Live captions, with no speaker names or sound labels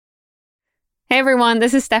Hey everyone,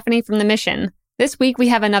 this is Stephanie from The Mission. This week we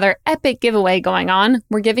have another epic giveaway going on.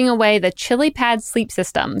 We're giving away the ChiliPad sleep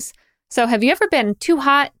systems. So have you ever been too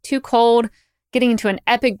hot, too cold, getting into an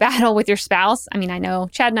epic battle with your spouse? I mean, I know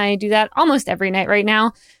Chad and I do that almost every night right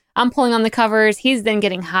now. I'm pulling on the covers, he's then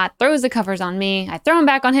getting hot, throws the covers on me, I throw them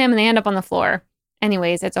back on him and they end up on the floor.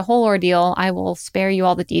 Anyways, it's a whole ordeal. I will spare you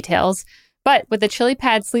all the details. But with the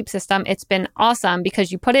ChiliPad sleep system, it's been awesome because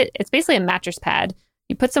it's basically a mattress pad.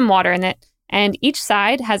 You put some water in it, and each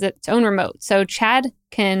side has its own remote. So Chad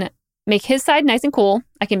can make his side nice and cool.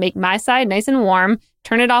 I can make my side nice and warm,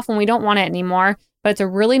 turn it off when we don't want it anymore. But it's a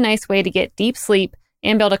really nice way to get deep sleep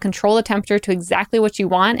and be able to control the temperature to exactly what you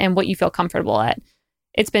want and what you feel comfortable at.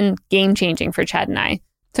 It's been game-changing for Chad and I.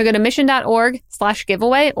 So go to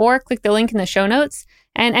mission.org/giveaway or click the link in the show notes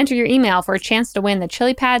and enter your email for a chance to win the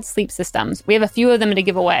ChiliPad sleep systems. We have a few of them to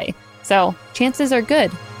give away. So chances are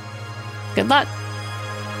good. Good luck.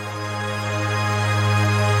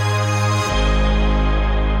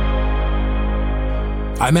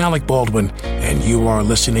 I'm Alec Baldwin, and you are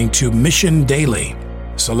listening to Mission Daily.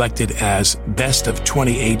 Selected as Best of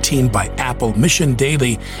 2018 by Apple, Mission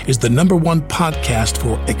Daily is the #1 podcast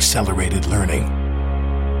for accelerated learning.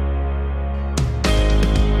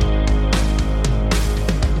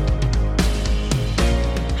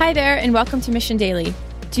 Hi there, and welcome to Mission Daily.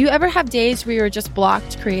 Do you ever have days where you're just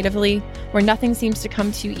blocked creatively, where nothing seems to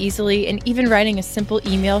come to you easily, and even writing a simple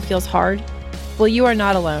email feels hard? Well, you are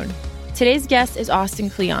not alone. Today's guest is Austin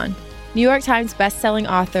Kleon, New York Times bestselling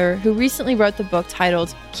author who recently wrote the book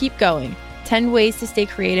titled Keep Going, 10 Ways to Stay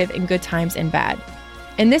Creative in Good Times and Bad.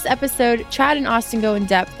 In this episode, Chad and Austin go in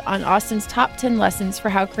depth on Austin's top 10 lessons for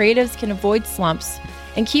how creatives can avoid slumps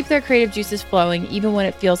and keep their creative juices flowing even when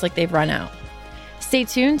it feels like they've run out. Stay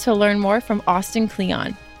tuned to learn more from Austin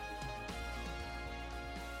Kleon.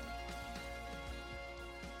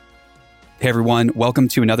 Hey everyone, welcome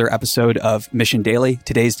to another episode of Mission Daily.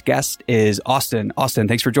 Today's guest is Austin. Austin,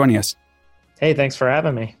 thanks for joining us. Hey, thanks for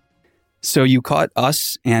having me. So you caught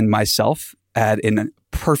us and myself at a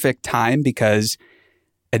perfect time because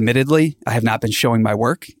admittedly, I have not been showing my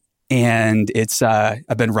work and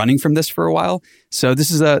I've been running from this for a while. So this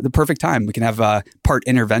is the perfect time. We can have part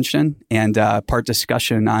intervention and part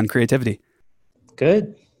discussion on creativity.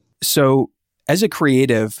 Good. So as a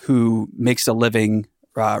creative who makes a living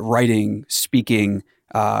writing, speaking,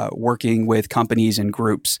 working with companies and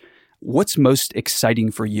groups, what's most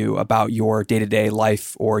exciting for you about your day-to-day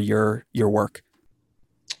life or your work?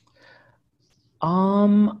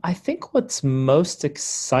 I think what's most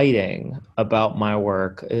exciting about my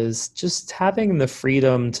work is just having the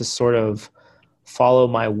freedom to sort of follow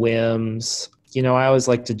my whims. You know, I always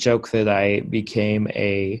like to joke that I became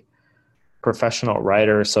a professional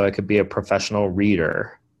writer so I could be a professional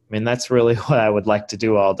reader. I mean, that's really what I would like to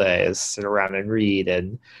do all day, is sit around and read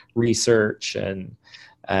and research and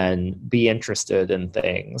be interested in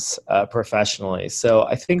things professionally. So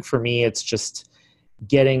I think for me, it's just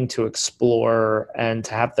getting to explore and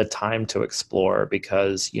to have the time to explore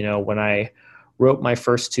because, you know, when I wrote my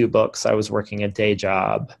first 2 books, I was working a day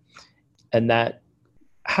job, and that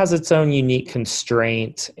has its own unique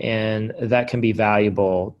constraint, and that can be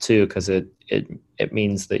valuable too because it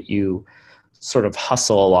means that you sort of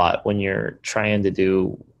hustle a lot when you're trying to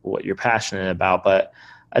do what you're passionate about. But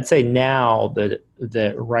I'd say now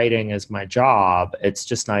that writing is my job, it's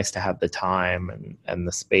just nice to have the time and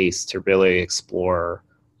the space to really explore,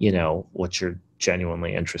 you know, what you're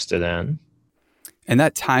genuinely interested in. And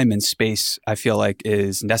that time and space, I feel like,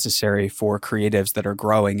 is necessary for creatives that are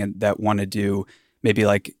growing and that want to do maybe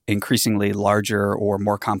like increasingly larger or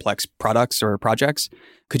more complex products or projects.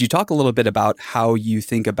 Could you talk a little bit about how you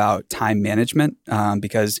think about time management?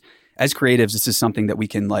 Because as creatives, this is something that we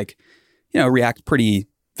can react pretty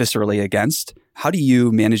viscerally against. How do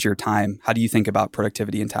you manage your time? How do you think about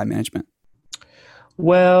productivity and time management?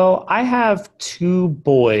 Well, I have 2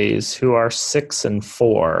 boys who are 6 and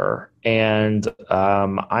 4, and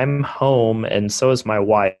I'm home, and so is my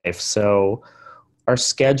wife. So our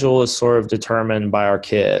schedule is sort of determined by our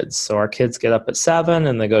kids. So our kids get up at 7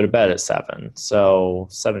 and they go to bed at 7. So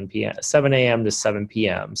 7 a.m. to 7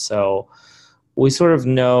 p.m. So we sort of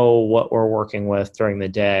know what we're working with during the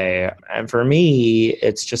day. And for me,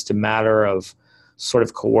 it's just a matter of sort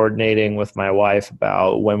of coordinating with my wife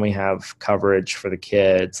about when we have coverage for the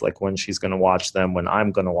kids, like when she's going to watch them, when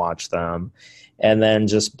I'm going to watch them, and then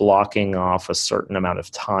just blocking off a certain amount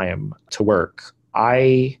of time to work.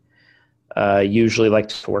 I usually like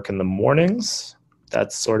to work in the mornings.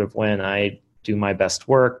 That's sort of when I do my best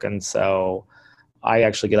work. And so I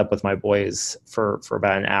actually get up with my boys for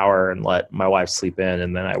about an hour and let my wife sleep in.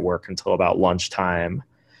 And then I work until about lunchtime.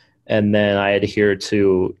 And then I adhere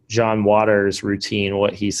to John Waters' routine.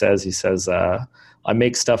 What he says, I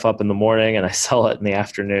make stuff up in the morning and I sell it in the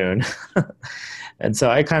afternoon. And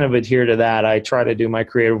so I kind of adhere to that. I try to do my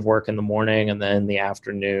creative work in the morning, and then in the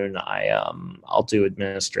afternoon, I'll do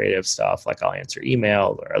administrative stuff, like I'll answer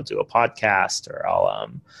email, or I'll do a podcast,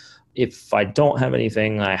 or if I don't have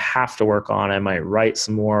anything I have to work on, I might write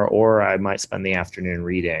some more, or I might spend the afternoon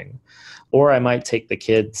reading, or I might take the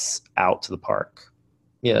kids out to the park.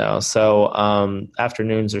 So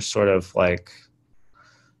afternoons are sort of like,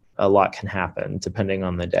 a lot can happen depending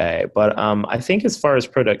on the day. But I think as far as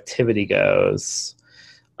productivity goes,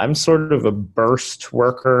 I'm sort of a burst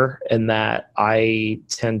worker in that I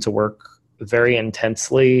tend to work very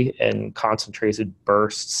intensely in concentrated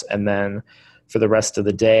bursts. And then for the rest of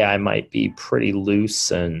the day, I might be pretty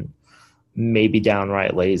loose and maybe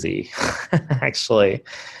downright lazy. Actually,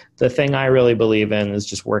 the thing I really believe in is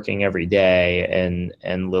just working every day,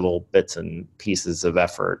 and little bits and pieces of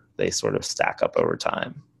effort, they sort of stack up over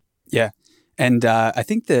time. Yeah. And I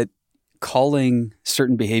think that calling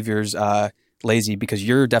certain behaviors lazy, because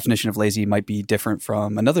your definition of lazy might be different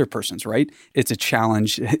from another person's, right? It's a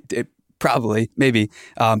challenge, probably, maybe,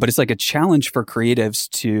 but it's like a challenge for creatives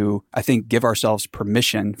to, I think, give ourselves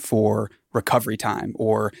permission for recovery time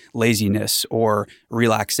or laziness or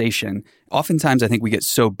relaxation. Oftentimes, I think we get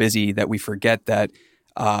so busy that we forget that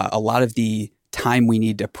a lot of the time we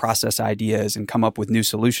need to process ideas and come up with new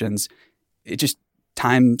solutions, it just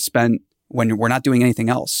time spent when we're not doing anything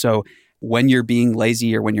else. So when you're being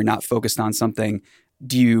lazy or when you're not focused on something,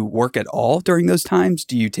 do you work at all during those times?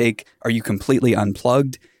 Are you completely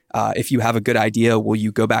unplugged? If you have a good idea, will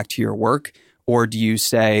you go back to your work? Or do you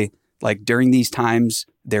say, like, during these times,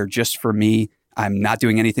 they're just for me, I'm not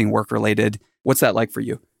doing anything work related? What's that like for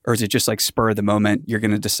you? Or is it just like spur of the moment? You're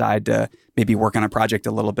going to decide to maybe work on a project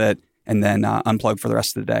a little bit and then unplug for the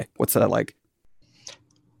rest of the day? What's that like?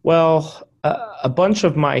 Well, a bunch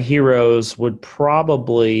of my heroes would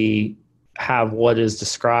probably have what is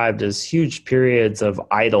described as huge periods of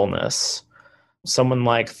idleness. Someone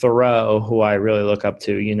like Thoreau, who I really look up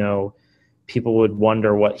to, people would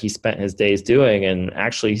wonder what he spent his days doing. And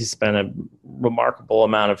actually, he spent a remarkable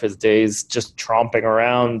amount of his days just tromping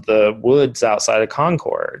around the woods outside of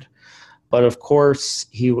Concord. But of course,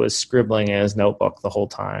 he was scribbling in his notebook the whole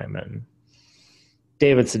time. And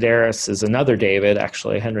David Sedaris is another David,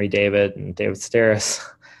 actually, Henry David. And David Sedaris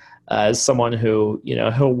is someone who,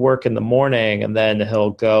 he'll work in the morning and then he'll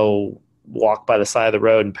go walk by the side of the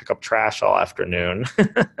road and pick up trash all afternoon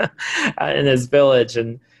in his village.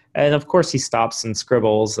 And of course he stops and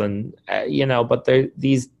scribbles and, but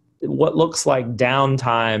what looks like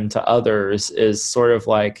downtime to others is sort of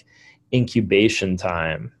like incubation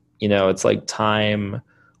time. It's like time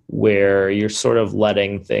where you're sort of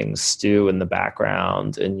letting things stew in the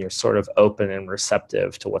background and you're sort of open and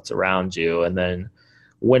receptive to what's around you. And then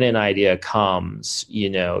when an idea comes,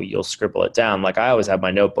 you'll scribble it down. Like I always have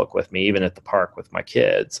my notebook with me, even at the park with my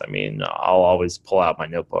kids. I mean, I'll always pull out my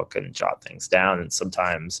notebook and jot things down. And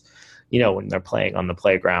sometimes, when they're playing on the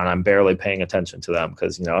playground, I'm barely paying attention to them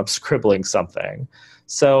because, I'm scribbling something.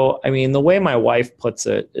 So, I mean, the way my wife puts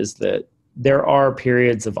it is that there are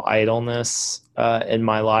periods of idleness in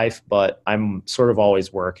my life, but I'm sort of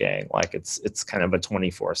always working. Like it's kind of a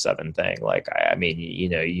 24/7 thing. Like,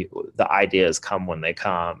 the ideas come when they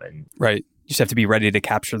come. And right. You just have to be ready to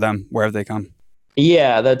capture them wherever they come.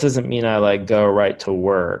 Yeah, that doesn't mean I go right to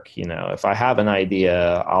work. If I have an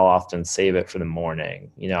idea, I'll often save it for the morning.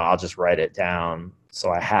 I'll just write it down so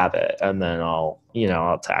I have it. And then I'll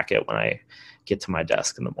attack it when I get to my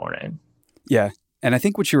desk in the morning. Yeah. And I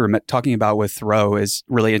think what you were talking about with Thoreau is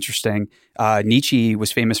really interesting. Nietzsche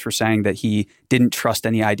was famous for saying that he didn't trust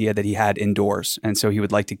any idea that he had indoors. And so he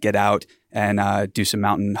would like to get out and do some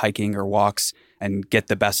mountain hiking or walks and get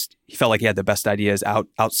the best. He felt like he had the best ideas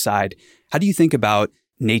outside. How do you think about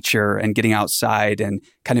nature and getting outside and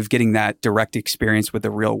kind of getting that direct experience with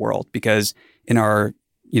the real world? Because in our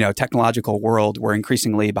technological world, we're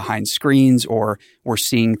increasingly behind screens or we're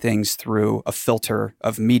seeing things through a filter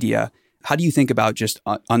of media. How do you think about just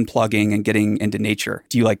unplugging and getting into nature?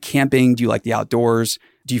 Do you like camping? Do you like the outdoors?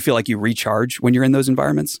 Do you feel like you recharge when you're in those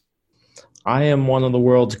environments? I am one of the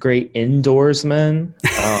world's great indoorsmen.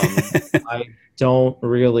 I don't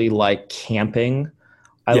really like camping.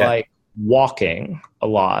 I like walking a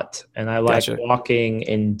lot, and I like walking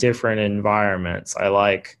in different environments. I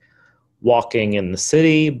like walking in the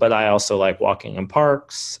city, but I also like walking in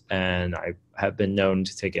parks, and I have been known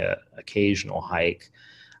to take an occasional hike.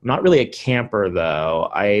 I'm not really a camper though.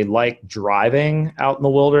 I like driving out in the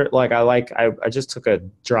wilderness. I just took a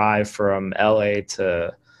drive from LA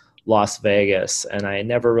to Las Vegas, and I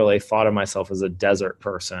never really thought of myself as a desert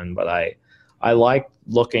person, but I like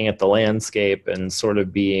looking at the landscape and sort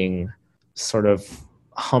of being sort of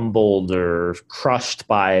humbled or crushed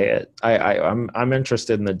by it. I'm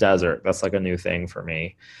interested in the desert. That's like a new thing for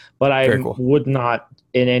me. But I Very cool. would not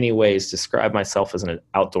in any ways describe myself as an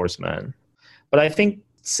outdoorsman. But I think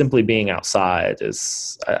simply being outside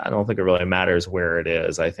I don't think it really matters where it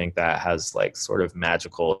is. I think that has like sort of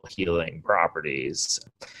magical healing properties.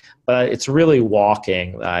 But it's really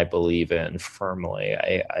walking that I believe in firmly.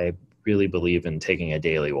 I really believe in taking a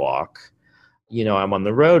daily walk. I'm on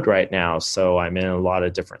the road right now, so I'm in a lot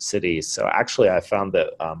of different cities. So actually I found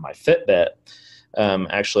that my Fitbit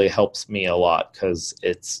actually helps me a lot, because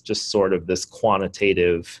it's just sort of this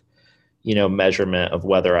quantitative, measurement of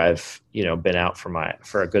whether I've, been out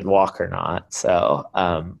for a good walk or not. So,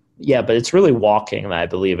 but it's really walking that I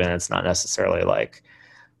believe in. It's not necessarily like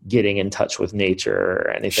getting in touch with nature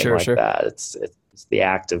or anything that. It's the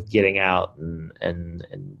act of getting out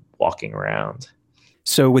and walking around.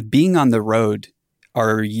 So with being on the road,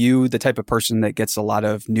 are you the type of person that gets a lot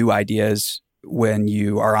of new ideas when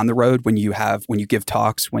you are on the road, when you give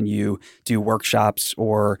talks, when you do workshops,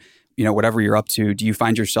 or, whatever you're up to? Do you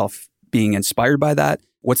find yourself being inspired by that?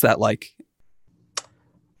 What's that like?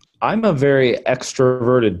 I'm a very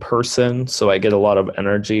extroverted person, so I get a lot of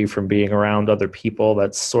energy from being around other people.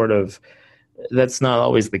 That's not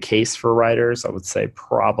always the case for writers. I would say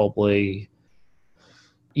probably,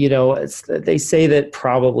 they say that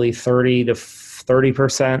probably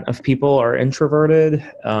 30% of people are introverted,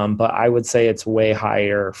 but I would say it's way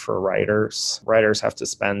higher for writers. Writers have to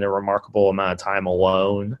spend a remarkable amount of time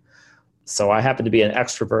alone. So I happen to be an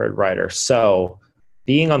extroverted writer. So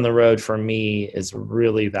being on the road for me is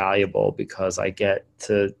really valuable, because I get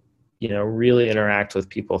to, really interact with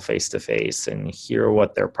people face to face and hear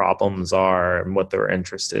what their problems are and what they're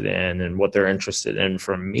interested in and what they're interested in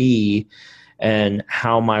from me, and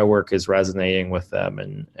how my work is resonating with them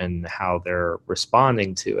and how they're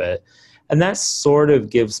responding to it. And that sort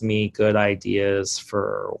of gives me good ideas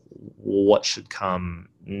for what should come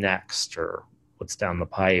next or what's down the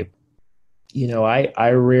pipe.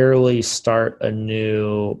 I rarely start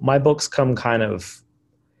my books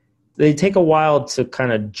they take a while to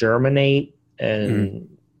kind of germinate and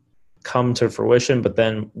come to fruition, but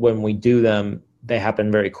then when we do them, they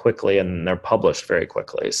happen very quickly and they're published very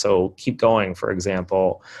quickly. So Keep Going, for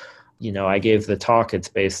example, I gave the talk it's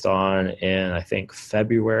based on in, I think,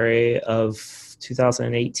 February of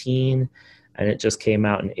 2018, and it just came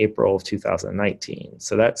out in April of 2019.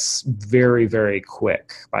 So that's very, very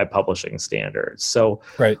quick by publishing standards. So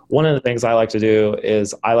One of the things I like to do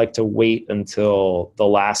is I like to wait until the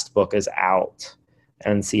last book is out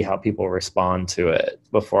and see how people respond to it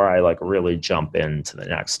before I really jump into the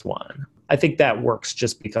next one. I think that works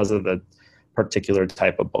just because of the particular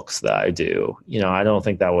type of books that I do. I don't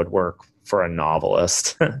think that would work for a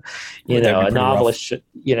novelist. A novelist should,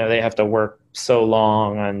 they have to work so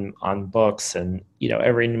long on books, and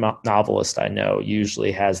every novelist I know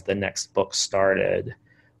usually has the next book started,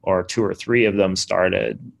 or 2 or 3 of them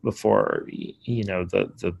started before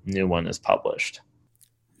the new one is published.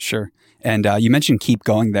 Sure. And you mentioned Keep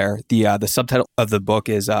Going there. The subtitle of the book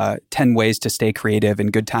is 10 Ways to Stay Creative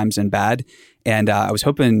in Good Times and Bad. And I was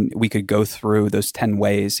hoping we could go through those 10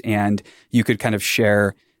 ways, and you could kind of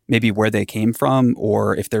share maybe where they came from,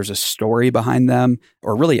 or if there's a story behind them,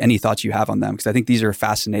 or really any thoughts you have on them. Because I think these are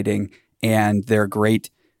fascinating, and they're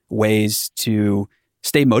great ways to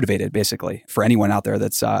stay motivated, basically, for anyone out there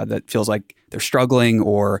that feels like they're struggling,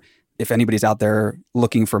 or if anybody's out there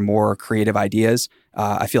looking for more creative ideas.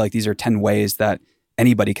 I feel like these are 10 ways that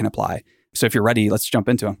anybody can apply. So if you're ready, let's jump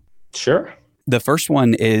into them. Sure. The first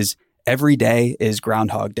one is every day is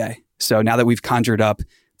Groundhog Day. So now that we've conjured up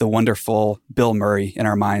the wonderful Bill Murray in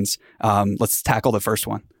our minds, let's tackle the first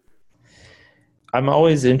one. I'm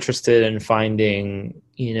always interested in finding,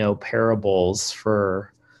 parables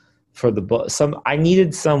for the book. I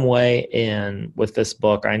needed some way in with this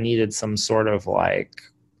book. I needed some sort of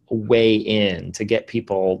way in to get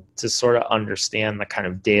people to sort of understand the kind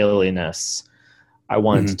of dailiness I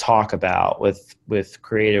wanted to talk about with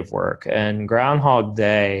creative work. And Groundhog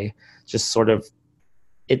Day just sort of,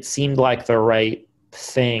 it seemed like the right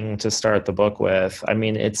thing to start the book with. I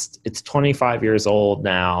mean, it's 25 years old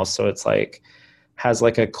now, so it's has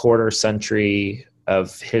a quarter century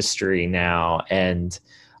of history now, and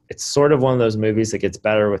it's sort of one of those movies that gets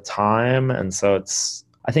better with time. And so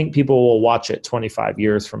I think people will watch it 25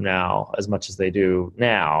 years from now as much as they do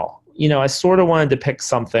now. I sort of wanted to pick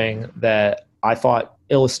something that I thought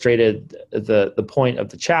illustrated the point of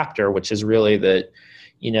the chapter, which is really that,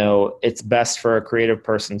 it's best for a creative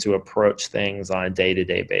person to approach things on a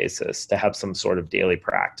day-to-day basis, to have some sort of daily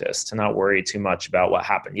practice, to not worry too much about what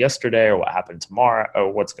happened yesterday or what happened tomorrow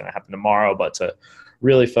or what's going to happen tomorrow, but to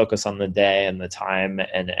really focus on the day and the time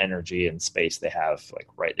and energy and space they have like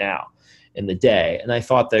right now in the day. And I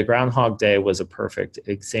thought that Groundhog Day was a perfect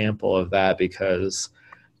example of that because,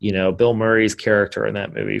 Bill Murray's character in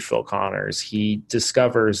that movie, Phil Connors, he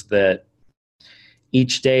discovers that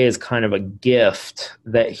each day is kind of a gift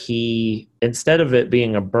that he, instead of it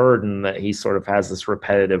being a burden, that he sort of has this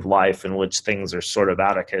repetitive life in which things are sort of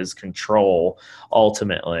out of his control.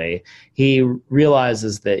 Ultimately, he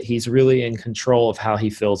realizes that he's really in control of how he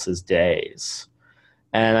fills his days.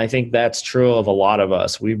 And I think that's true of a lot of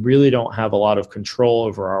us. We really don't have a lot of control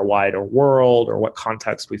over our wider world or what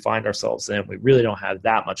context we find ourselves in. We really don't have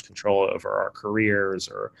that much control over our careers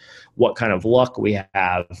or what kind of luck we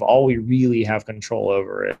have. All we really have control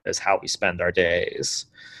over is how we spend our days.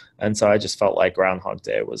 And so I just felt like Groundhog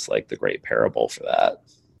Day was like the great parable for that.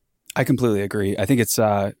 I completely agree. I think it's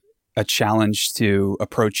a challenge to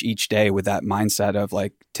approach each day with that mindset of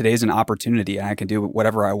like, today's an opportunity and I can do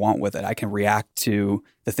whatever I want with it. I can react to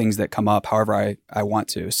the things that come up however I want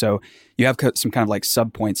to. So you have some kind of like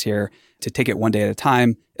sub points here to take it one day at a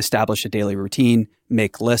time, establish a daily routine,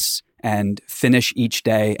 make lists, and finish each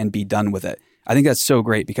day and be done with it. I think that's so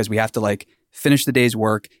great because we have to like finish the day's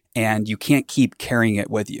work and you can't keep carrying it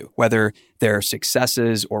with you. Whether there are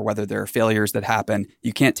successes or whether there are failures that happen,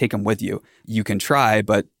 you can't take them with you. You can try,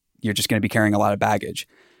 but you're just going to be carrying a lot of baggage.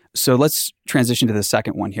 So let's transition to the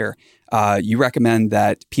second one here. You recommend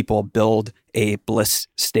that people build a bliss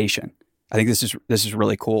station. I think this is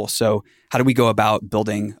really cool. So how do we go about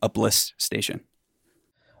building a bliss station?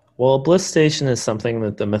 Well, a bliss station is something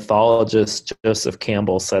that the mythologist Joseph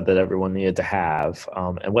Campbell said that everyone needed to have.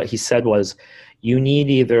 And what he said was, you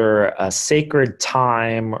need either a sacred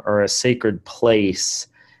time or a sacred place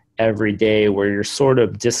every day where you're sort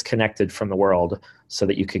of disconnected from the world so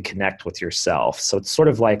that you can connect with yourself. So it's sort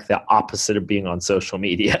of like the opposite of being on social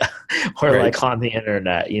media or right. like on the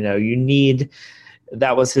internet.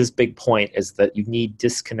 That was his big point, is that you need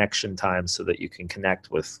disconnection time so that you can connect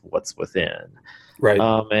with what's within. Right.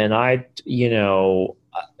 And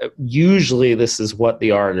usually this is what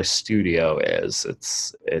the artist studio is.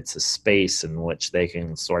 It's a space in which they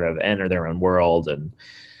can sort of enter their own world and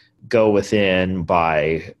go within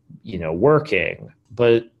by, working.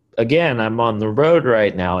 But again, I'm on the road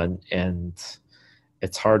right now and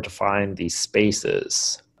it's hard to find these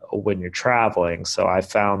spaces when you're traveling. So I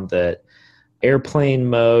found that airplane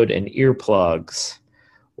mode and earplugs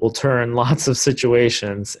will turn lots of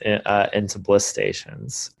situations into bliss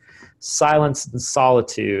stations. Silence and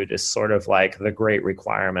solitude is sort of like the great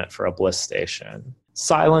requirement for a bliss station.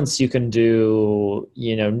 Silence, you can do,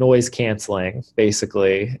 noise canceling,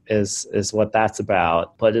 basically, is what that's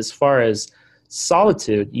about. But as far as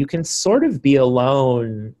solitude, you can sort of be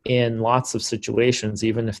alone in lots of situations,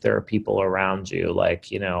 even if there are people around you. Like,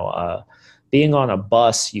 being on a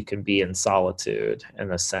bus, you can be in solitude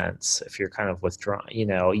in a sense. If you're kind of withdrawn,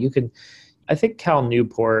 you can. I think Cal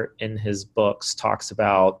Newport in his books talks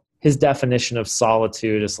about his definition of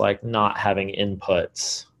solitude is like not having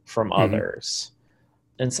inputs from others.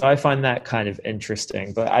 And so I find that kind of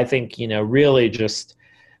interesting. But I think, really just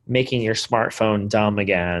making your smartphone dumb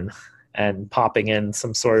again and popping in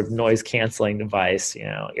some sort of noise canceling device,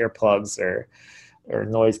 earplugs or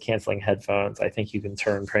noise canceling headphones, I think you can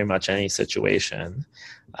turn pretty much any situation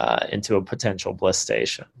into a potential bliss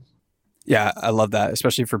station. Yeah, I love that,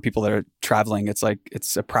 especially for people that are traveling. It's like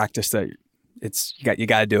it's a practice that you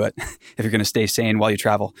got to do it if you're going to stay sane while you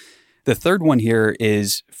travel. The third one here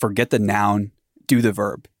is forget the noun, do the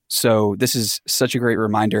verb. So this is such a great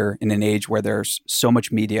reminder in an age where there's so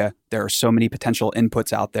much media, there are so many potential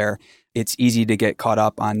inputs out there. It's easy to get caught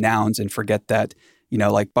up on nouns and forget that,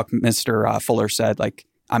 like Buckminster Fuller said, like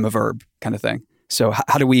I'm a verb kind of thing. So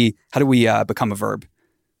how do we become a verb?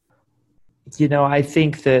 I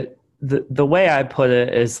think that the way I put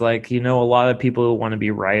it is like, a lot of people who want to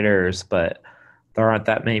be writers, but there aren't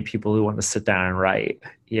that many people who want to sit down and write,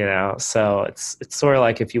 so it's sort of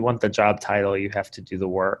like if you want the job title, you have to do the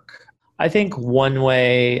work. I think one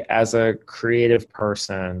way as a creative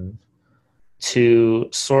person to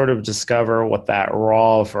sort of discover what that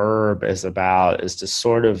raw verb is about is to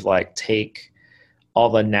sort of like take all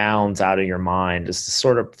the nouns out of your mind, is to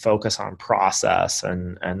sort of focus on process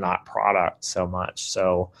and not product so much.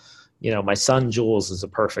 So, my son Jules is a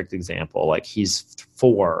perfect example. Like he's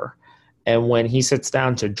 4. And when he sits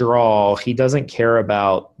down to draw, he doesn't care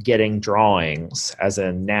about getting drawings as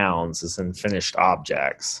in nouns, as in finished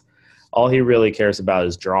objects. all he really cares about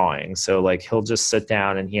is drawing. So like he'll just sit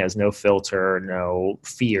down and he has no filter, no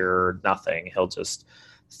fear, nothing. He'll just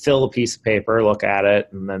fill a piece of paper, look at it,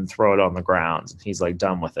 and then throw it on the ground. He's like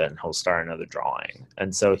done with it, and he'll start another drawing.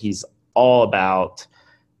 And so he's all about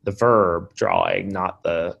the verb drawing, not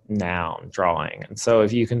the noun drawing. And so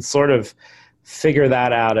if you can sort of figure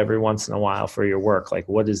that out every once in a while for your work, like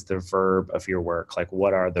what is the verb of your work? Like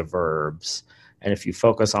what are the verbs? And if you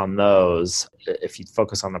focus on those, if you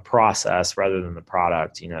focus on the process rather than the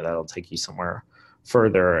product, that'll take you somewhere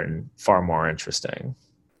further and far more interesting.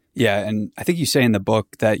 Yeah. And I think you say in the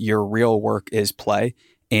book that your real work is play.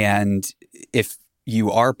 And if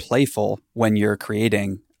you are playful when you're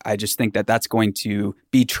creating, I just think that that's going to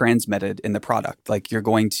be transmitted in the product. Like you're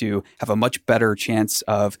going to have a much better chance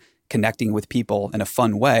of connecting with people in a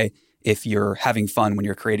fun way if you're having fun when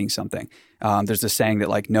you're creating something. There's this saying that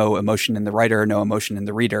like no emotion in the writer, no emotion in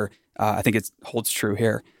the reader. I think it holds true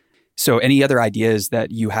here. So any other ideas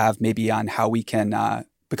that you have maybe on how we can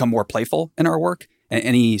become more playful in our work?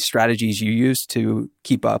 Any strategies you use to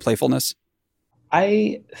keep playfulness?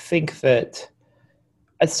 I think that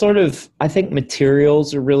I think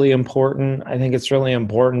materials are really important. I think it's really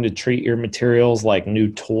important to treat your materials like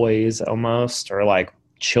new toys almost, or like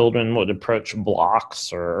children would approach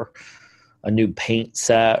blocks or a new paint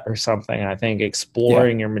set or something. I think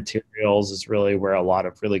exploring your materials is really where a lot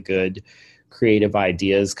of really good creative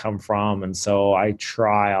ideas come from. And so I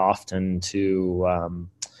try often to,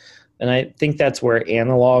 and I think that's where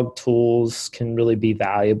analog tools can really be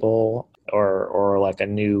valuable, or like a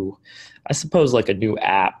new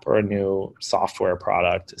app or a new software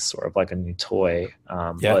product is sort of like a new toy.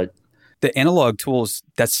 But the analog tools,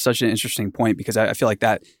 that's such an interesting point, because I feel like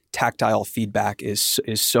that tactile feedback is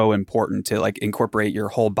so important to like incorporate your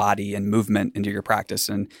whole body and movement into your practice.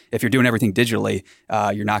 And if you're doing everything digitally,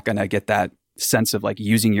 you're not going to get that sense of like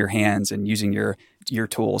using your hands and using your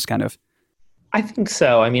tools kind of. I think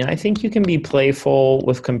so. I mean, I think you can be playful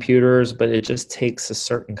with computers, but it just takes a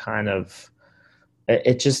certain kind of,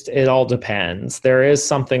 it all depends. There is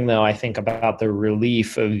something though, I think, about the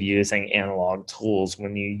relief of using analog tools.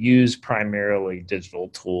 When you use primarily digital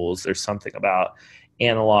tools, there's something about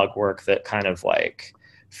analog work that kind of like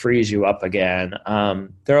frees you up again.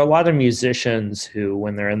 There are a lot of musicians who,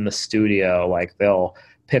 when they're in the studio, like they'll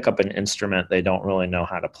pick up an instrument they don't really know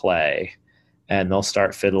how to play, and they'll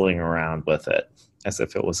start fiddling around with it as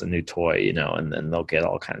if it was a new toy, and then they'll get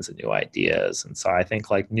all kinds of new ideas. And so I think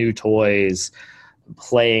like new toys,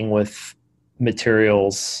 playing with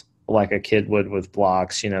materials like a kid would with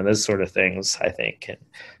blocks, those sort of things, I think can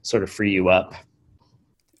sort of free you up.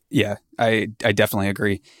 Yeah, I definitely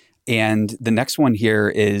agree. And the next one here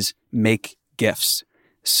is make gifts.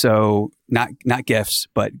 So not gifts,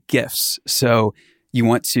 but gifts. So you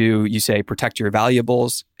want to, you say, protect your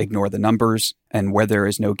valuables, ignore the numbers, and where there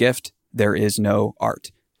is no gift, there is no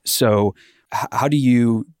art. So how do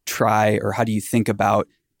you try, or how do you think about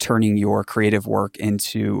turning your creative work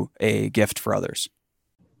into a gift for others?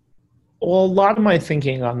 Well, a lot of my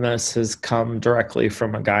thinking on this has come directly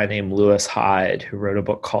from a guy named Lewis Hyde, who wrote a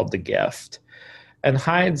book called The Gift. And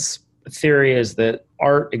Hyde's theory is that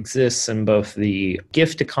art exists in both the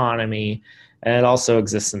gift economy and it also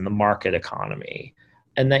exists in the market economy.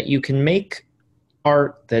 And that you can make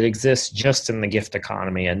art that exists just in the gift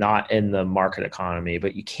economy and not in the market economy,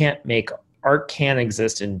 but art can't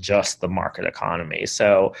exist in just the market economy.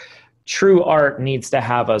 So true art needs to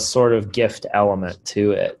have a sort of gift element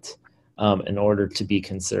to it in order to be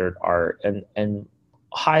considered art. And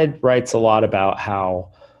Hyde writes a lot about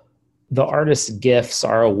how the artist's gifts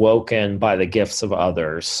are awoken by the gifts of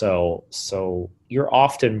others. So you're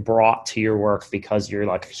often brought to your work because you're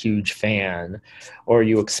like a huge fan, or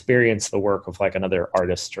you experience the work of like another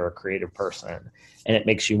artist or a creative person, and it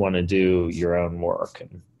makes you want to do your own work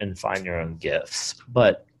and find your own gifts.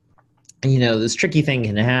 But, this tricky thing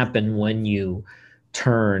can happen when you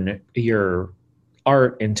turn your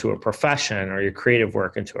art into a profession, or your creative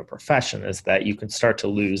work into a profession, is that you can start to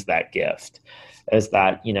lose that gift. Is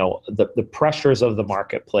that, the pressures of the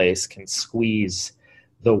marketplace can squeeze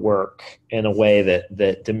the work in a way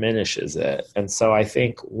that diminishes it. And so I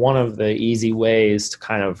think one of the easy ways to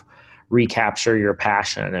kind of recapture your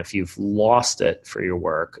passion, if you've lost it for your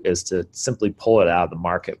work, is to simply pull it out of the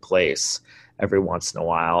marketplace every once in a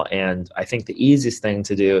while. And I think the easiest thing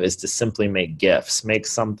to do is to simply make gifts, make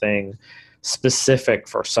something specific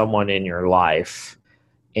for someone in your life.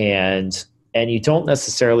 And you don't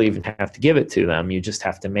necessarily even have to give it to them. You just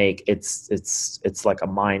have to make it's like a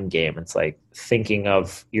mind game. It's like thinking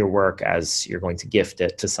of your work as you're going to gift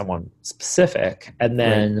it to someone specific. And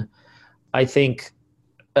then I think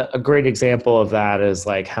a great example of that is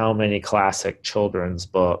like how many classic children's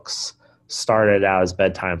books started out as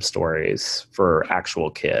bedtime stories for actual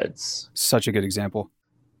kids. Such a good example.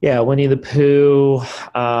 Yeah, Winnie the Pooh,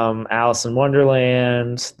 Alice in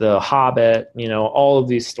Wonderland, The Hobbit, all of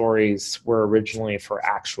these stories were originally for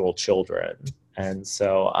actual children. And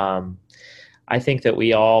so I think that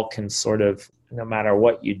we all can sort of, no matter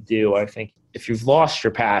what you do, I think if you've lost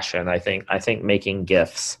your passion, I think making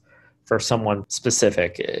gifts for someone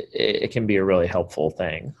specific, it can be a really helpful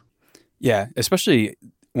thing. Yeah, especially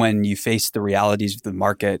when you face the realities of the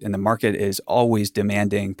market, and the market is always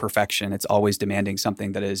demanding perfection. It's always demanding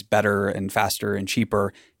something that is better and faster and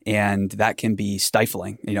cheaper. And that can be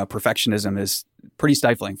stifling. Perfectionism is pretty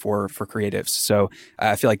stifling for creatives. So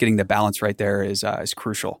I feel like getting the balance right there is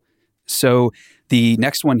crucial. So the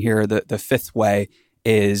next one here, the fifth way,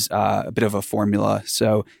 is a bit of a formula.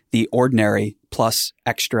 So the ordinary plus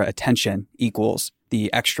extra attention equals the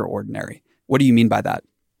extraordinary. What do you mean by that?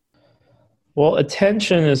 Well,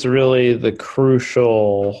 attention is really the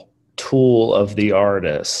crucial tool of the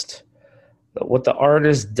artist. What the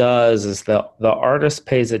artist does is the artist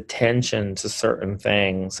pays attention to certain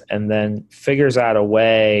things and then figures out a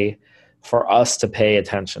way for us to pay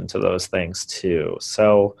attention to those things too.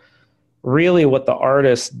 So really what the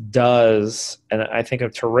artist does, and I think a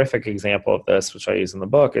terrific example of this, which I use in the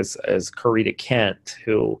book, is Corita Kent,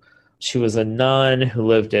 she was a nun who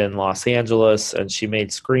lived in Los Angeles, and she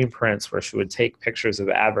made screen prints where she would take pictures of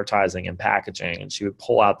advertising and packaging, and she would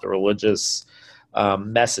pull out the religious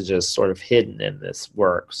messages sort of hidden in this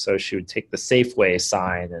work. So she would take the Safeway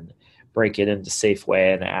sign and break it into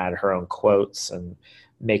Safeway and add her own quotes and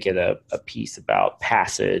make it a piece about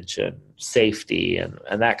passage and safety and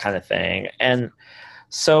that kind of thing. And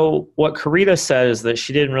so what Corita said is that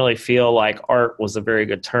she didn't really feel like art was a very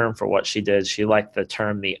good term for what she did. She liked the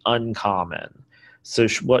term the uncommon. So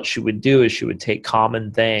what she would do is she would take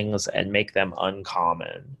common things and make them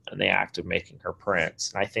uncommon in the act of making her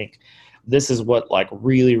prints. And I think this is what like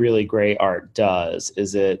really, really great art does,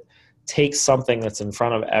 is it takes something that's in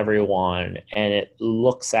front of everyone and it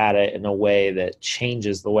looks at it in a way that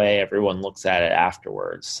changes the way everyone looks at it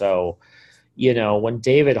afterwards. So when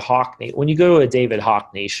you go to a David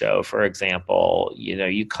Hockney show, for example,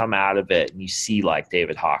 you come out of it and you see like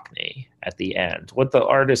David Hockney at the end. What the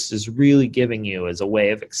artist is really giving you is a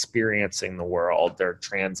way of experiencing the world. They're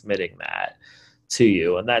transmitting that to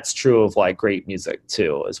you. And that's true of like great music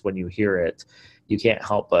too, is when you hear it, you can't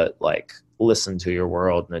help but like listen to your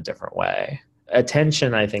world in a different way.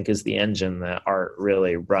 Attention, I think, is the engine that art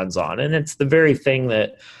really runs on. And it's the very thing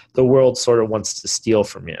that the world sort of wants to steal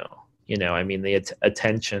from you. The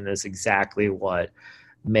attention is exactly what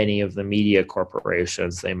many of the media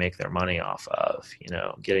corporations, they make their money off of,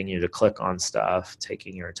 getting you to click on stuff,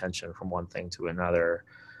 taking your attention from one thing to another.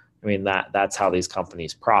 That's how these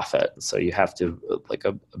companies profit. So you have to, like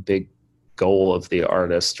a big goal of the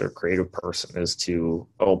artist or creative person is to,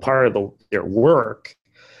 part of their work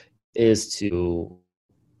is to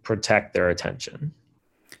protect their attention.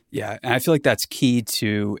 Yeah. And I feel like that's key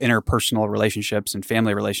to interpersonal relationships and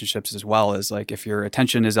family relationships as well, as like if your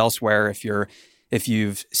attention is elsewhere, if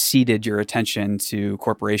you've ceded your attention to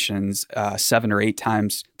corporations 7 or 8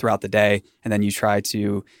 times throughout the day, and then you try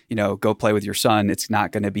to, go play with your son, it's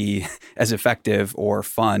not going to be as effective or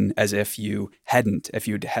fun as if you'd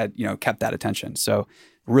had, kept that attention. So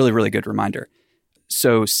really, really good reminder.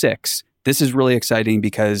 So 6, this is really exciting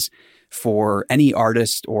because for any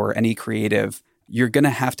artist or any creative, you're going to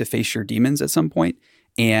have to face your demons at some point.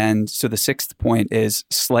 And so the 6th point is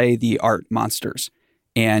slay the art monsters.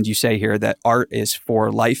 And you say here that art is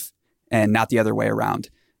for life and not the other way around.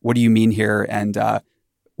 What do you mean here? And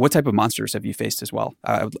what type of monsters have you faced as well?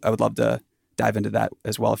 I would love to dive into that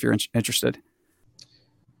as well if you're interested.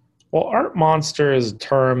 Well, art monster is a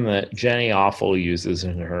term that Jenny Offel uses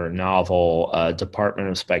in her novel, Department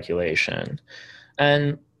of Speculation.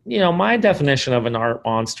 And my definition of an art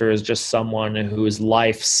monster is just someone whose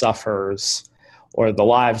life suffers or the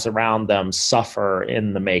lives around them suffer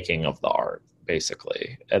in the making of the art,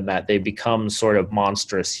 basically, and that they become sort of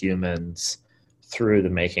monstrous humans through the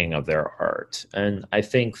making of their art. And I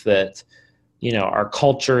think that, our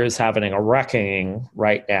culture is having a reckoning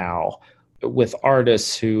right now with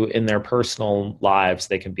artists who in their personal lives,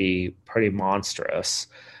 they can be pretty monstrous,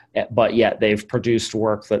 but yet they've produced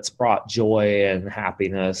work that's brought joy and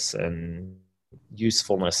happiness and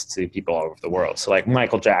usefulness to people all over the world. So like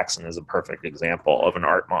Michael Jackson is a perfect example of an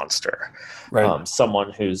art monster, right?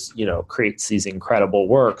 Someone who's, creates these incredible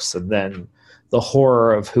works, and then the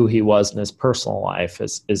horror of who he was in his personal life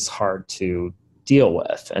is hard to deal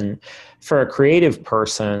with. And for a creative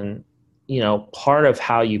person, part of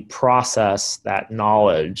how you process that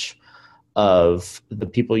knowledge of the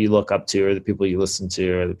people you look up to or the people you listen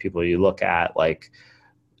to or the people you look at, like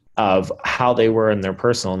of how they were in their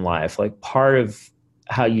personal life, like part of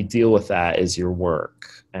how you deal with that is your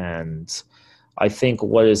work. And I think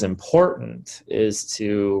what is important is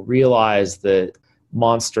to realize that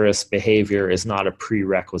monstrous behavior is not a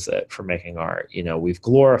prerequisite for making art. We've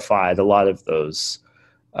glorified a lot of those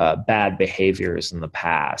bad behaviors in the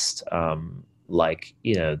past, like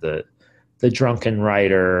the drunken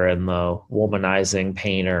writer and the womanizing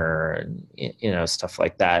painter and stuff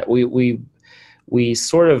like that. We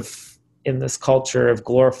sort of in this culture have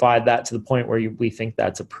glorified that to the point where we think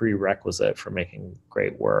that's a prerequisite for making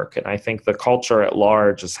great work. And I think the culture at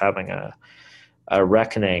large is having a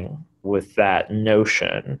reckoning with that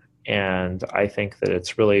notion. And I think that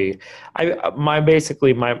it's really,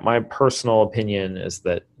 my personal opinion is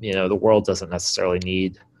that, the world doesn't necessarily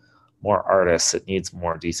need more artists. It needs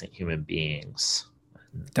more decent human beings.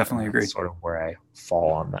 Definitely agree. That's sort of where I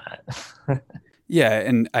fall on that. Yeah.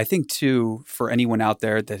 And I think too, for anyone out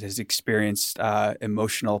there that has experienced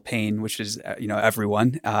emotional pain, which is,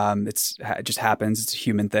 everyone, it just happens. It's a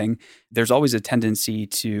human thing. There's always a tendency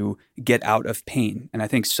to get out of pain. And I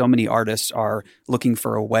think so many artists are looking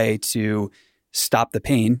for a way to stop the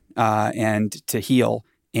pain and to heal.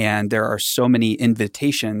 And there are so many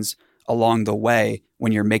invitations along the way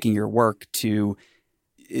when you're making your work to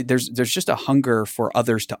there's just a hunger for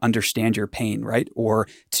others to understand your pain, right? Or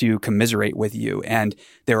to commiserate with you. And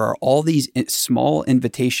there are all these small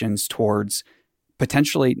invitations towards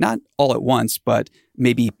potentially, not all at once, but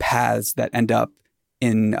maybe paths that end up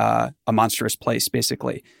in a monstrous place,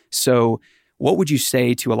 basically. So what would you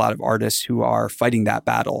say to a lot of artists who are fighting that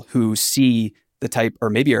battle, who see the type, or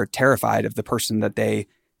maybe are terrified of the person that they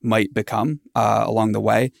might become along the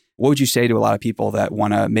way? What would you say to a lot of people that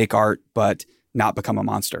want to make art, but not become a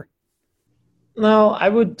monster? No, I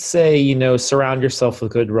would say, surround yourself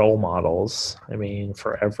with good role models. I mean,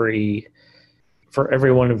 for every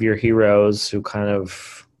one of your heroes who kind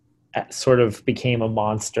of sort of became a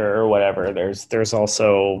monster or whatever, there's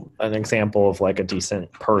also an example of like a decent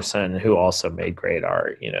person who also made great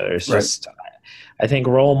art. There's just, I think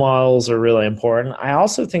role models are really important. I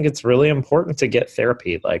also think it's really important to get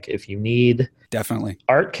therapy. Like if you need, definitely,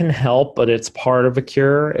 art can help, but it's part of a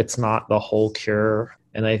cure. It's not the whole cure.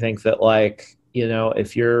 And I think that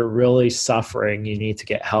if you're really suffering, you need to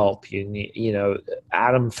get help. You need,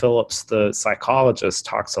 Adam Phillips, the psychologist,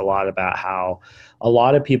 talks a lot about how a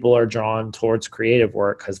lot of people are drawn towards creative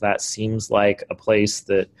work because that seems like a place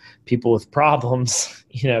that people with problems,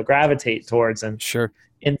 gravitate towards. And sure,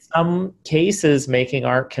 in some cases, making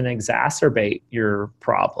art can exacerbate your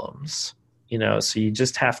problems, so you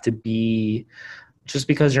just have to be, just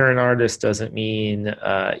because you're an artist doesn't mean,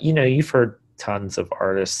 you've heard tons of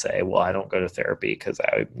artists say, well, I don't go to therapy because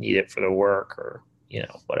I need it for the work or,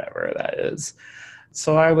 whatever that is.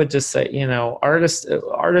 So I would just say,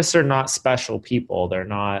 artists are not special people. They're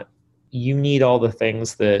not, you need all the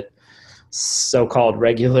things that so-called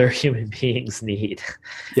regular human beings need.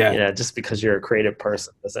 Yeah. Just because you're a creative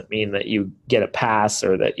person doesn't mean that you get a pass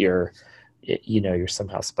or that you're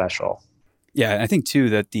somehow special. Yeah, and I think too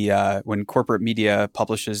that when corporate media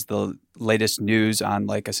publishes the latest news on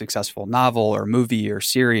like a successful novel or movie or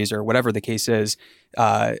series or whatever the case is,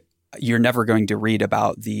 you're never going to read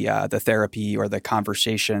about the therapy or the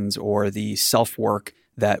conversations or the self-work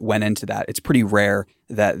that went into that. It's pretty rare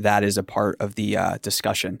that is a part of the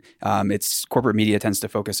discussion. It's corporate media tends to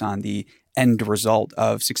focus on the end result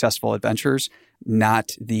of successful adventures,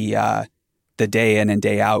 not the day in and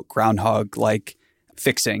day out groundhog like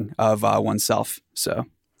fixing of oneself. So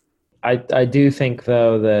I do think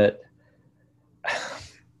though that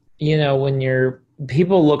when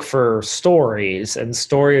people look for stories, and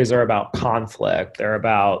stories are about conflict, they're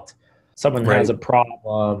about someone has a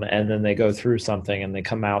problem and then they go through something and they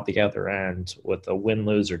come out the other end with a win,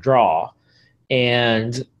 lose, or draw.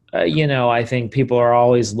 And I think people are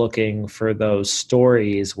always looking for those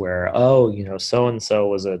stories where, so-and-so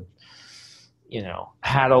was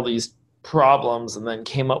had all these problems and then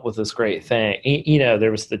came up with this great thing.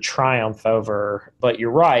 There was the triumph over, but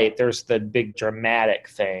you're right, there's the big dramatic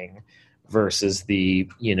thing versus the,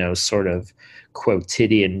 sort of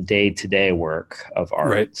quotidian day-to-day work of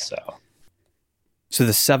art. Right. So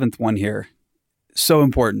the seventh one here, so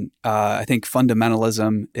important. I think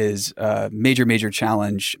fundamentalism is a major, major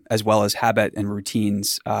challenge, as well as habit and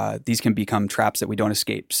routines. These can become traps that we don't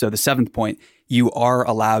escape. So the seventh point, you are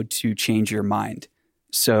allowed to change your mind.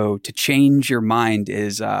 So to change your mind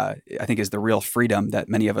is, I think, is the real freedom that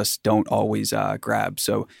many of us don't always grab.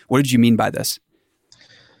 So what did you mean by this?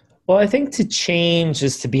 Well, I think to change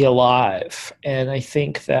is to be alive. And I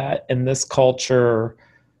think that in this culture,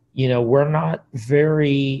 we're not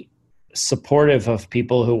very supportive of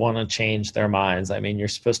people who want to change their minds. I mean, you're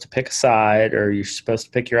supposed to pick a side, or you're supposed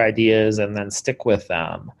to pick your ideas and then stick with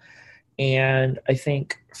them. And I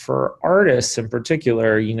think for artists in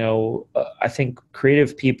particular, I think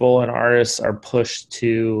creative people and artists are pushed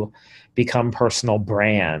to become personal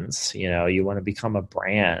brands. You want to become a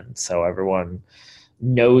brand so everyone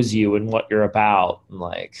knows you and what you're about,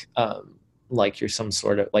 like you're some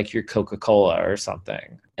sort of, like you're Coca-Cola or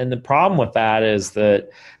something. And the problem with that is that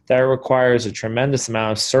requires a tremendous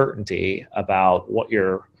amount of certainty about what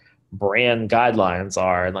your brand guidelines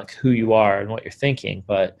are and like who you are and what you're thinking.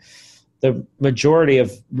 But the majority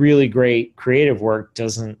of really great creative work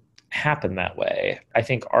doesn't happen that way. I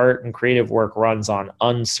think art and creative work runs on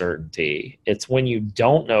uncertainty. It's when you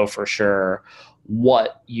don't know for sure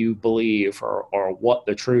what you believe or what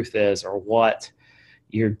the truth is or what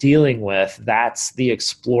you're dealing with. That's the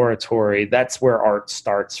exploratory, that's where art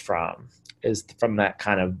starts from, is from that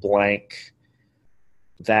kind of blank,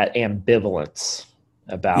 that ambivalence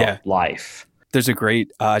about life. There's a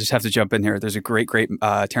great, I just have to jump in here. There's a great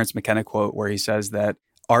Terence McKenna quote where he says that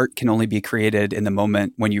art can only be created in the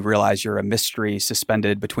moment when you realize you're a mystery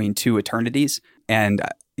suspended between two eternities. And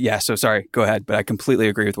so sorry, go ahead. But I completely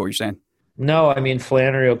agree with what you're saying. No, I mean,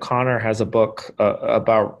 Flannery O'Connor has a book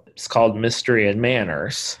it's called Mystery and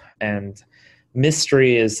Manners. And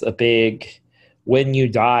mystery is when you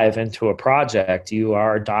dive into a project, you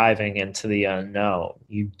are diving into the unknown.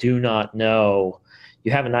 You do not know.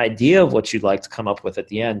 You have an idea of what you'd like to come up with at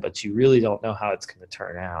the end, but you really don't know how it's going to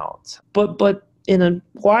turn out. But in a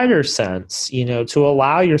wider sense, to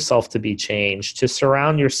allow yourself to be changed, to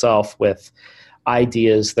surround yourself with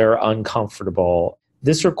ideas that are uncomfortable,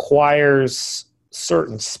 this requires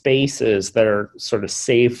certain spaces that are sort of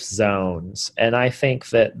safe zones. And I think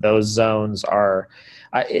that those zones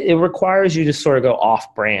it requires you to sort of go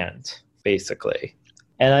off brand, basically.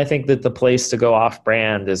 And I think that the place to go off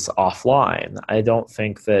brand is offline. I don't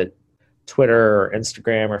think that Twitter or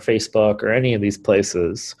Instagram or Facebook or any of these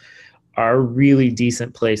places are really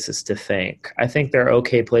decent places to think. I think they're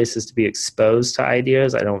okay places to be exposed to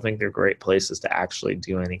ideas. I don't think they're great places to actually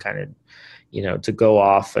do any kind of, to go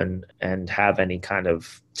off and have any kind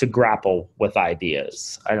of, to grapple with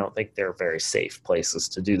ideas. I don't think they're very safe places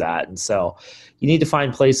to do that. And so you need to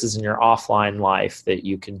find places in your offline life that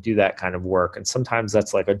you can do that kind of work. And sometimes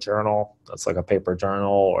that's like a journal, that's like a paper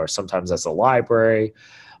journal, or sometimes that's a library,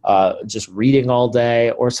 just reading all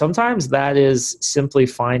day. Or sometimes that is simply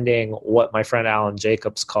finding what my friend Alan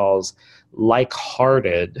Jacobs calls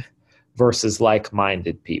like-hearted versus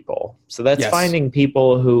like-minded people. So that's finding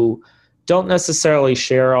people who don't necessarily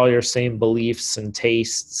share all your same beliefs and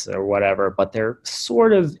tastes or whatever, but they're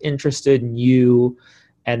sort of interested in you,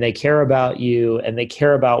 and they care about you, and they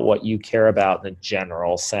care about what you care about in a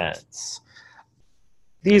general sense.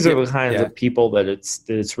 These are the kinds of people that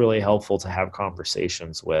it's really helpful to have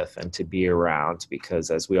conversations with and to be around,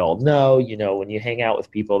 because as we all know, when you hang out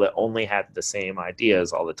with people that only have the same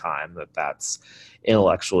ideas all the time, that's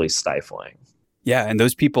intellectually stifling. Yeah, and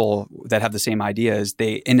those people that have the same ideas,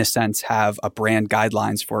 they, in a sense, have a brand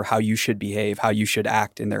guidelines for how you should behave, how you should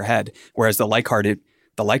act in their head. Whereas the like-hearted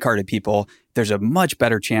people, there's a much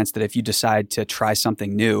better chance that if you decide to try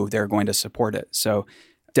something new, they're going to support it. So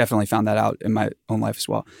definitely found that out in my own life as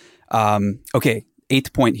well. Okay,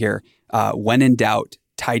 8th point here. When in doubt,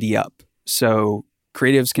 tidy up. So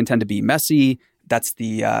creatives can tend to be messy. That's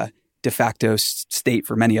the de facto state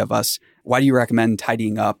for many of us. Why do you recommend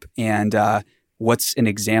tidying up? And what's an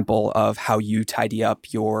example of how you tidy up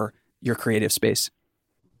your creative space?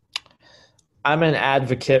 I'm an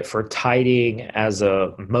advocate for tidying as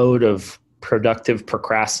a mode of productive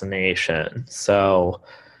procrastination. So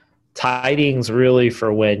tidying's really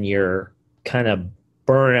for when you're kind of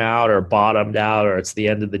burnt out or bottomed out, or it's the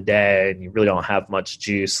end of the day and you really don't have much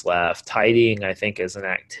juice left. Tidying, I think, is an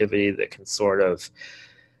activity that can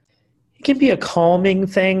it can be a calming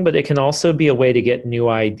thing, but it can also be a way to get new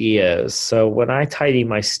ideas. So when I tidy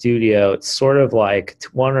my studio, it's sort of like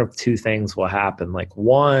one of two things will happen. Like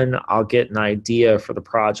one, I'll get an idea for the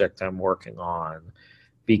project I'm working on,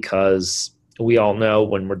 because we all know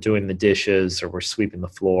when we're doing the dishes or we're sweeping the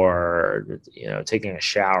floor or, taking a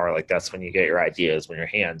shower, like that's when you get your ideas, when your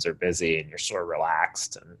hands are busy and you're sort of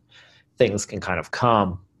relaxed and things can kind of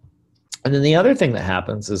come. And then the other thing that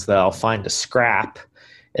happens is that I'll find a scrap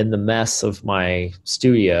in the mess of my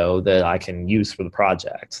studio that I can use for the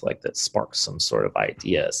project, like that sparks some sort of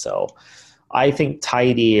idea. So I think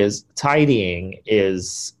tidying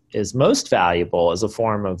is most valuable as a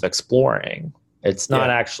form of exploring. It's not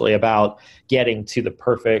actually about getting to the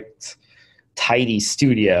perfect tidy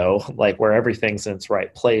studio, like where everything's in its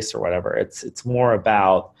right place or whatever. It's more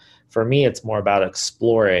about, for me, it's more about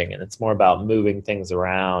exploring, and it's more about moving things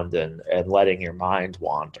around and letting your mind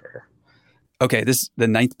wander. Okay, the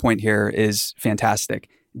ninth point here is fantastic.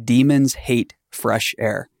 Demons hate fresh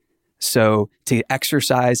air. So to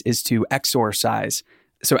exercise is to exorcise.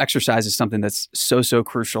 So exercise is something that's so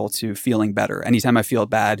crucial to feeling better. Anytime I feel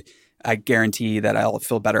bad, I guarantee that I'll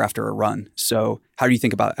feel better after a run. So how do you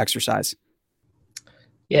think about exercise?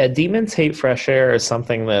 Yeah, demons hate fresh air is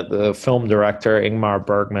something that the film director Ingmar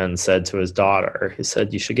Bergman said to his daughter. He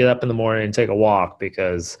said, you should get up in the morning and take a walk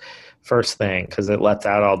because it lets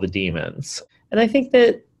out all the demons. And I think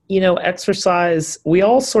that, exercise, we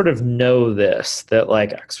all sort of know this, that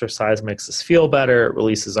like exercise makes us feel better, it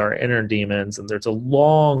releases our inner demons. And there's a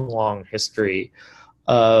long history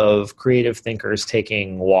of creative thinkers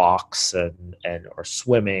taking walks and or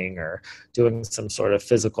swimming or doing some sort of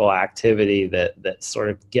physical activity that sort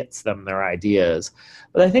of gets them their ideas.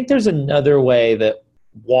 But I think there's another way that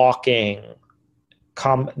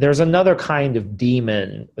there's another kind of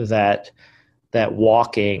demon that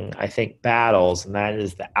walking, I think, battles, and that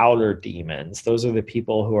is the outer demons. Those are the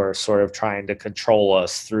people who are sort of trying to control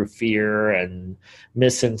us through fear and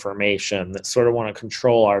misinformation, that sort of want to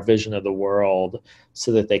control our vision of the world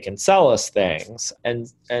so that they can sell us things.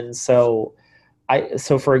 And so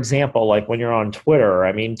for example, like when you're on Twitter,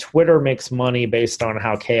 I mean, Twitter makes money based on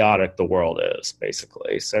how chaotic the world is,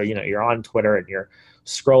 basically. So, you're on Twitter and you're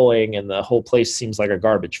scrolling and the whole place seems like a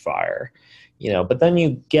garbage fire. But then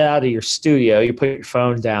you get out of your studio, you put your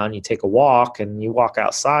phone down, you take a walk, and you walk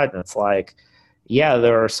outside, and it's like, yeah,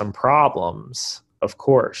 there are some problems. Of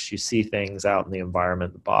course, you see things out in the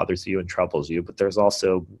environment that bothers you and troubles you, but there's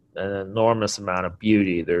also an enormous amount of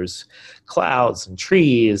beauty. There's clouds and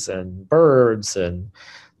trees and birds, and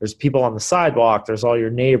there's people on the sidewalk. There's all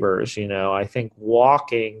your neighbors. I think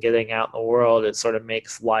walking, getting out in the world, it sort of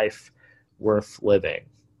makes life worth living.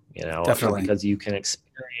 Definitely. Because you can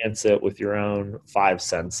experience it with your own five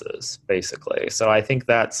senses, basically. So I think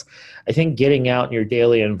getting out in your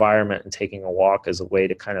daily environment and taking a walk is a way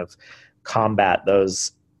to kind of combat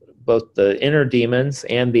those, both the inner demons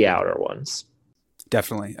and the outer ones.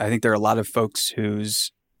 Definitely. I think there are a lot of folks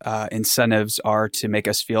whose incentives are to make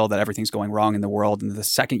us feel that everything's going wrong in the world. And the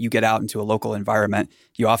second you get out into a local environment,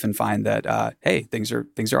 you often find that, hey, things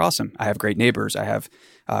are awesome. I have great neighbors. I have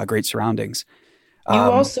great surroundings. You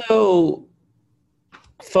also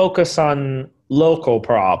focus on local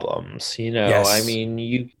problems, Yes, I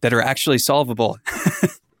mean, that are actually solvable.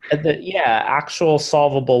 Actual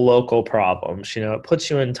solvable local problems. It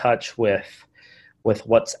puts you in touch with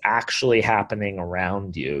what's actually happening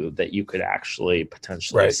around you that you could actually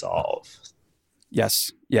potentially solve.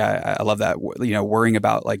 Yes. Yeah, I love that. Worrying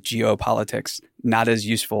about like geopolitics, not as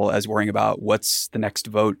useful as worrying about what's the next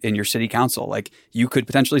vote in your city council. Like you could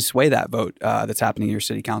potentially sway that vote that's happening in your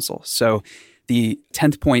city council. So the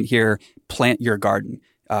 10th point here, plant your garden.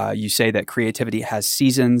 You say that creativity has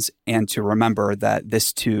seasons and to remember that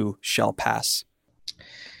this too shall pass.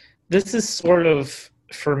 This is sort of,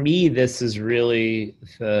 for me, this is really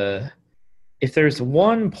if there's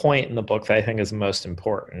one point in the book that I think is most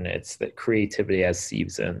important, it's that creativity has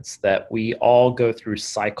seasons, that we all go through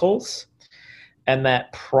cycles, and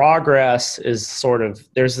that progress is sort of,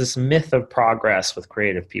 there's this myth of progress with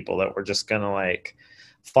creative people that we're just going to like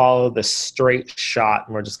follow the straight shot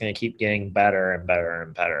and we're just going to keep getting better and better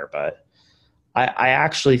and better. But I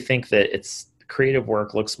actually think that creative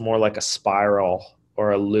work looks more like a spiral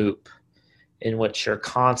or a loop in which you're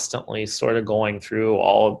constantly sort of going through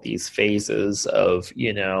all of these phases of,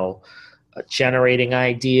 generating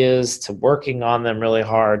ideas, to working on them really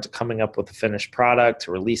hard, to coming up with a finished product,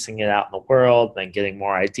 to releasing it out in the world, then getting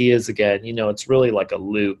more ideas again. It's really like a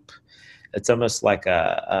loop. It's almost like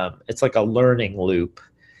it's like a learning loop.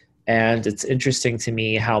 And it's interesting to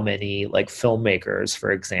me how many like filmmakers,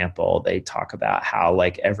 for example, they talk about how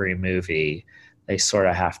like every movie, they sort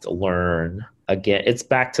of have to learn again. It's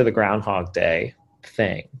back to the Groundhog Day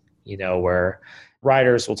thing, where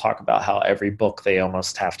writers will talk about how every book they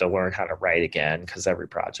almost have to learn how to write again because every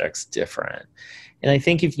project's different. And I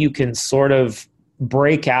think if you can sort of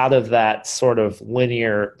break out of that sort of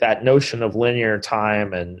that notion of linear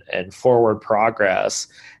time and forward progress,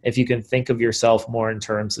 if you can think of yourself more in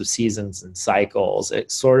terms of seasons and cycles,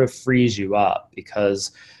 it sort of frees you up,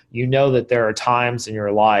 because that there are times in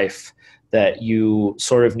your life that you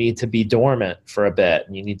sort of need to be dormant for a bit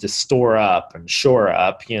and you need to store up and shore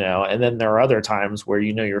up, and then there are other times where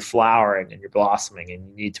you're flowering and you're blossoming and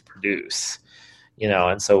you need to produce,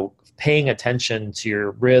 and so paying attention to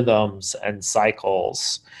your rhythms and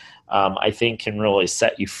cycles, I think can really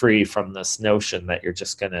set you free from this notion that you're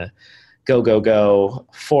just going to go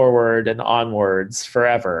forward and onwards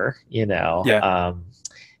forever, Yeah.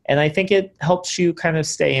 And I think it helps you kind of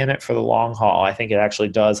stay in it for the long haul. I think it actually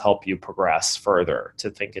does help you progress further to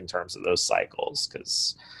think in terms of those cycles.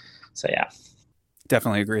 Yeah.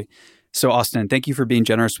 Definitely agree. So Austin, thank you for being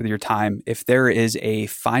generous with your time. If there is a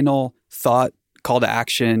final thought, call to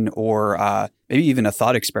action, or maybe even a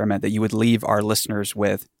thought experiment that you would leave our listeners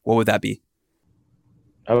with, what would that be?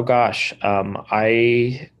 Oh gosh. One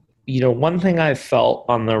thing I felt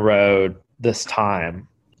on the road this time,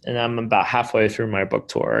 and I'm about halfway through my book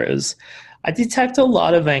tour, is I detect a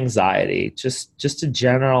lot of anxiety, just a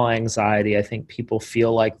general anxiety. I think people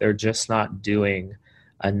feel like they're just not doing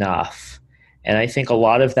enough. And I think a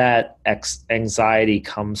lot of that anxiety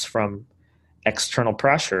comes from external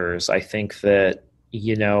pressures. I think that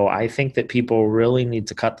people really need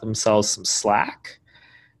to cut themselves some slack.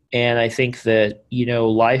 And I think that,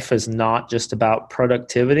 life is not just about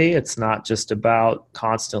productivity. It's not just about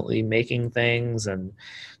constantly making things and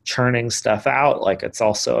churning stuff out. Like, it's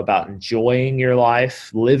also about enjoying your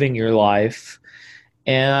life, living your life.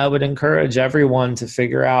 And I would encourage everyone to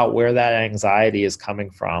figure out where that anxiety is coming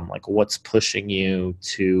from, like what's pushing you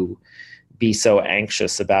to be so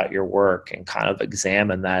anxious about your work, and kind of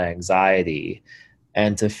examine that anxiety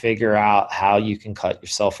and to figure out how you can cut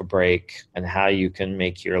yourself a break and how you can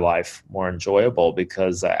make your life more enjoyable,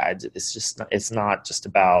 because it's not just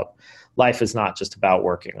about, life is not just about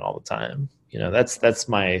working all the time. That's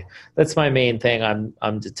my main thing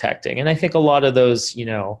I'm detecting. And I think a lot of those,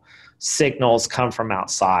 signals come from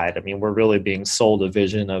outside. I mean, we're really being sold a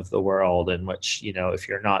vision of the world in which, if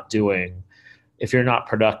you're not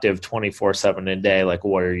productive 24/7 a day, like,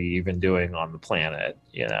 what are you even doing on the planet?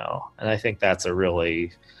 And I think that's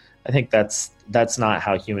that's not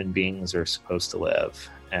how human beings are supposed to live.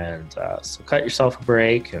 And so cut yourself a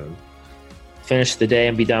break and finish the day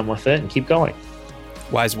and be done with it and keep going.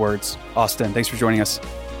 Wise words. Austin, thanks for joining us.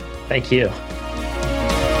 Thank you.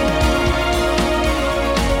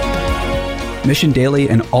 Mission Daily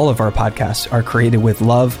and all of our podcasts are created with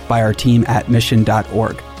love by our team at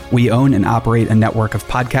mission.org. We own and operate a network of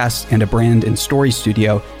podcasts and a brand and story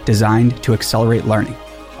studio designed to accelerate learning.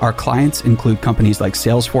 Our clients include companies like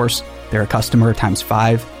Salesforce, they're a customer times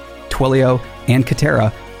 5, Twilio, and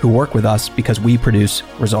Katera, who work with us because we produce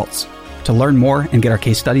results. To learn more and get our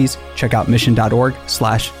case studies, check out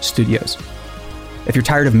mission.org/studios. If you're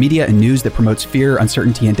tired of media and news that promotes fear,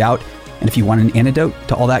 uncertainty, and doubt, and if you want an antidote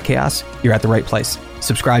to all that chaos, you're at the right place.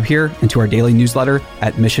 Subscribe here and to our daily newsletter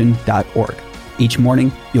at mission.org. Each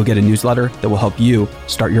morning, you'll get a newsletter that will help you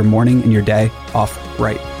start your morning and your day off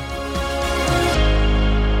right.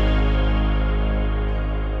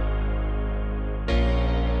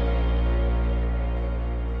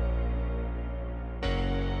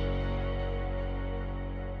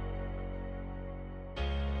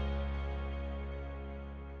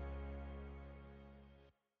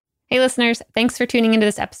 Hey listeners, thanks for tuning into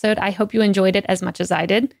this episode. I hope you enjoyed it as much as I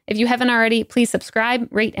did. If you haven't already, please subscribe,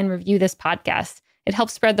 rate, and review this podcast. It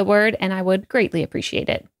helps spread the word, and I would greatly appreciate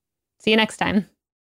it. See you next time.